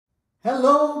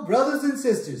Hello, brothers and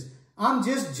sisters. I'm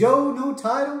just Joe, no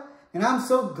title, and I'm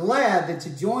so glad that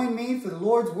you joined me for the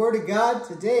Lord's Word of God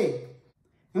today.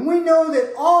 And we know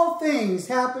that all things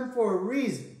happen for a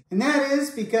reason, and that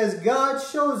is because God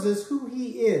shows us who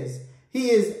He is. He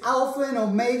is Alpha and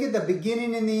Omega, the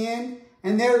beginning and the end,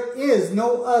 and there is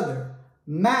no other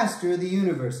Master of the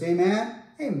universe. Amen?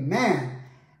 Amen.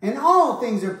 And all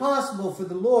things are possible for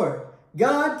the Lord.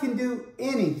 God can do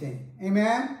anything.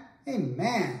 Amen?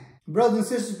 Amen. Brothers and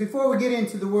sisters, before we get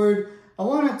into the Word, I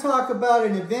want to talk about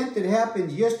an event that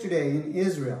happened yesterday in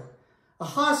Israel. A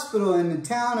hospital in the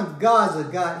town of Gaza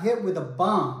got hit with a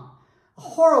bomb. A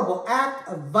horrible act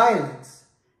of violence.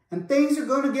 And things are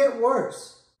going to get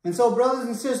worse. And so, brothers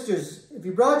and sisters, if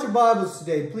you brought your Bibles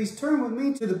today, please turn with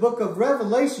me to the book of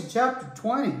Revelation chapter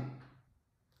 20.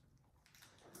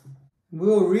 We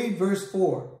will read verse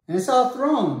 4. And I saw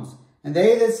thrones, and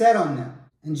they that sat on them,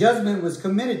 and judgment was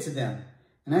committed to them.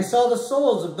 And I saw the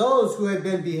souls of those who had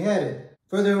been beheaded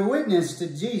for their witness to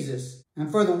Jesus and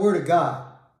for the word of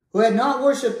God, who had not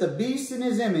worshipped the beast in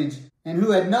his image, and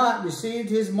who had not received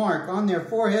his mark on their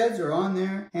foreheads or on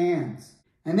their hands.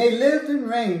 And they lived and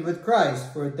reigned with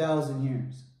Christ for 1,000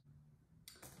 years.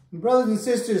 Brothers and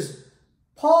sisters,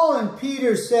 Paul and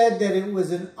Peter said that it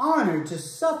was an honor to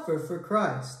suffer for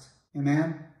Christ.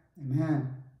 Amen?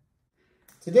 Amen.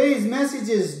 Today's message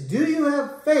is, do you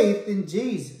have faith in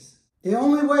Jesus? The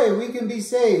only way we can be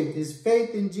saved is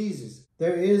faith in Jesus.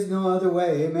 There is no other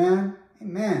way. Amen?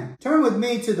 Amen. Turn with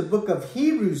me to the book of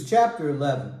Hebrews chapter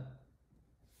 11.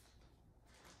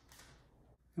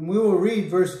 And we will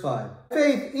read verse 5.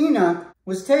 Faith, Enoch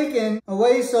was taken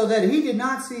away so that he did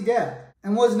not see death,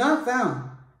 and was not found,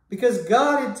 because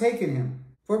God had taken him.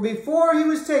 For before he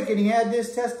was taken, he had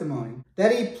this testimony,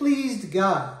 that he pleased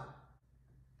God.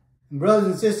 And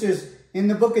brothers and sisters, in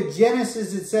the book of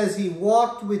Genesis, it says he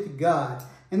walked with God.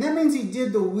 And that means he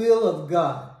did the will of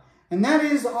God. And that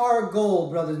is our goal,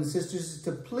 brothers and sisters, is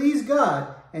to please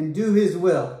God and do his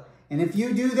will. And if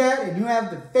you do that and you have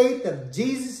the faith of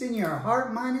Jesus in your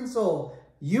heart, mind, and soul,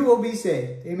 you will be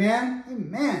saved. Amen?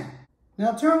 Amen.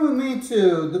 Now turn with me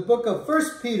to the book of 1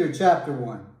 Peter chapter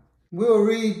 1. We will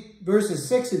read verses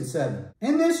 6 and 7.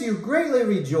 In this you greatly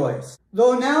rejoice,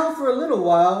 though now for a little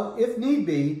while, if need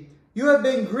be, you have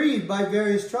been grieved by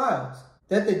various trials,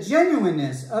 that the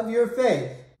genuineness of your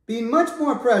faith, being much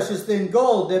more precious than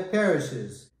gold that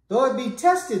perishes, though it be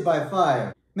tested by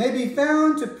fire, may be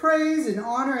found to praise and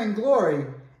honor and glory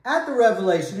at the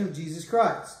revelation of Jesus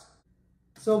Christ.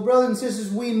 So, brothers and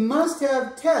sisters, we must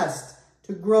have tests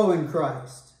to grow in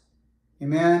Christ.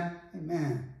 Amen?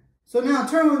 Amen. So now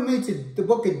turn with me to the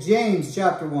book of James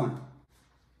chapter 1.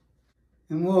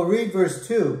 And we'll read verse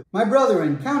 2. My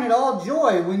brethren, count it all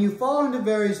joy when you fall into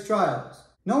various trials,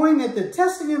 knowing that the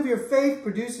testing of your faith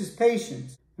produces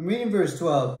patience. I'm reading verse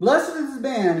 12. Blessed is the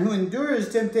man who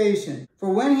endures temptation, for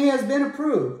when he has been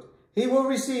approved, he will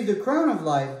receive the crown of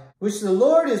life, which the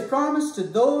Lord has promised to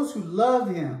those who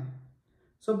love him.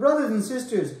 So brothers and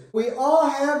sisters, we all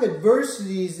have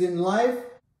adversities in life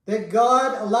that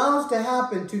God allows to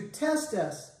happen to test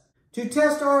us, to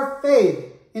test our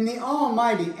faith in the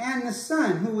Almighty and the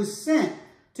Son who was sent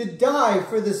to die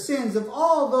for the sins of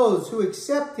all those who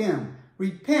accept him,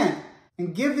 repent,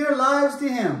 and give their lives to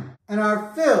him, and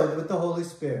are filled with the Holy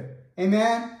Spirit.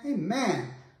 Amen? Amen.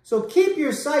 So keep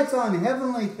your sights on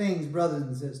heavenly things, brothers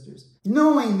and sisters,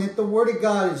 knowing that the Word of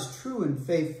God is true and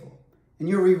faithful, and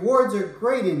your rewards are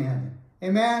great in heaven.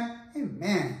 Amen?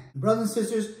 Amen. Brothers and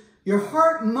sisters, your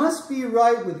heart must be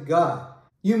right with God.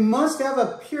 You must have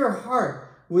a pure heart,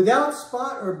 without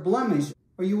spot or blemish,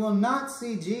 or you will not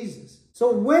see Jesus.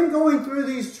 So when going through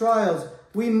these trials,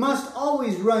 we must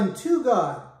always run to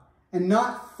God and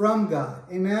not from God.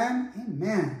 Amen?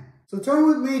 Amen. So turn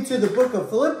with me to the book of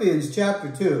Philippians chapter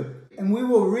 2, and we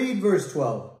will read verse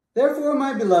 12. Therefore,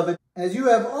 my beloved, as you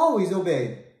have always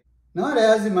obeyed, not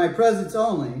as in my presence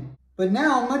only, but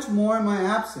now much more in my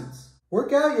absence,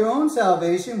 work out your own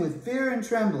salvation with fear and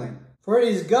trembling. For it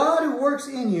is God who works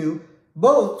in you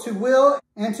both to will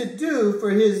and to do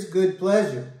for his good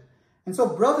pleasure. And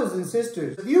so, brothers and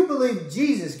sisters, if you believe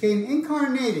Jesus came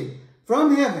incarnated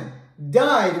from heaven,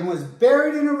 died and was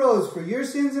buried and arose for your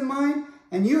sins and mine,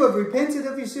 and you have repented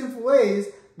of your sinful ways,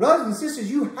 brothers and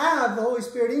sisters, you have the Holy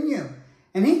Spirit in you.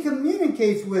 And he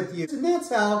communicates with you. And that's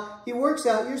how he works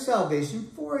out your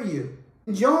salvation for you.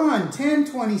 In John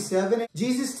 10:27,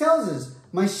 Jesus tells us,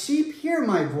 my sheep hear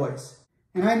my voice,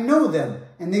 and I know them,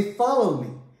 and they follow me.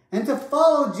 And to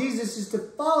follow Jesus is to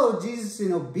follow Jesus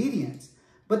in obedience.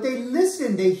 But they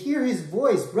listen, they hear his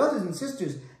voice. Brothers and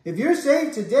sisters, if you're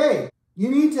saved today, You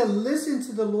need to listen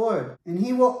to the Lord, and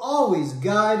He will always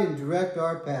guide and direct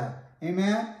our path.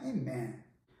 Amen? Amen.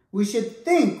 We should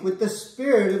think with the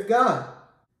Spirit of God.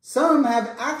 Some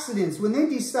have accidents when they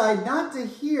decide not to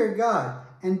hear God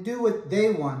and do what they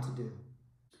want to do.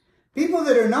 People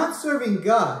that are not serving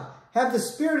God have the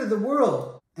spirit of the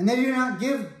world, and they do not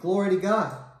give glory to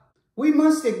God. We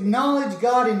must acknowledge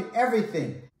God in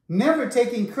everything, never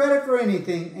taking credit for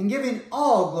anything and giving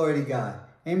all glory to God.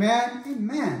 Amen?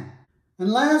 Amen.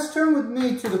 And last, turn with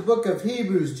me to the book of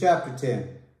Hebrews chapter 10.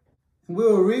 And we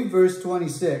will read verse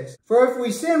 26. For if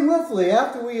we sin willfully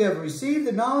after we have received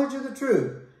the knowledge of the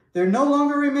truth, there no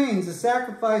longer remains a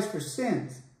sacrifice for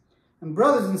sins. And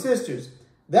brothers and sisters,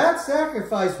 that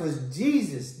sacrifice was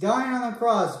Jesus dying on the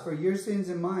cross for your sins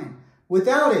and mine.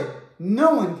 Without it,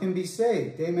 no one can be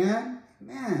saved. Amen?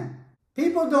 Amen.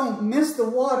 People don't miss the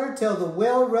water till the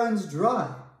well runs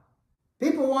dry.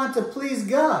 People want to please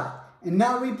God and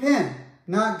not repent.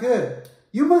 Not good.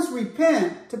 You must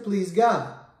repent to please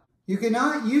God. You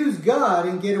cannot use God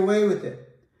and get away with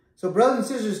it. So brothers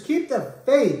and sisters, keep the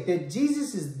faith that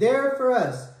Jesus is there for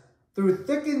us through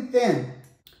thick and thin.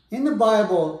 In the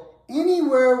Bible,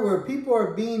 anywhere where people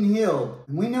are being healed,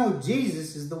 and we know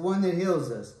Jesus is the one that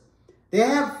heals us, they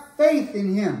have faith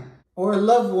in Him, or a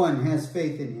loved one has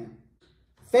faith in Him.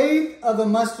 Faith of a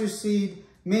mustard seed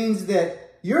means that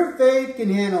your faith can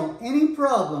handle any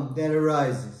problem that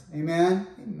arises. Amen?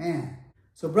 Amen.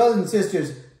 So brothers and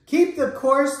sisters, keep the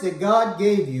course that God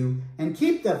gave you and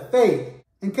keep the faith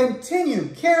and continue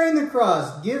carrying the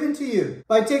cross given to you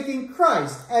by taking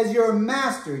Christ as your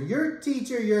master, your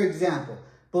teacher, your example.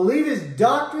 Believe His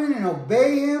doctrine and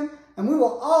obey Him, and we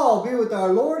will all be with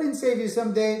our Lord and Savior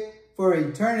someday for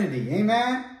eternity.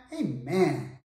 Amen? Amen.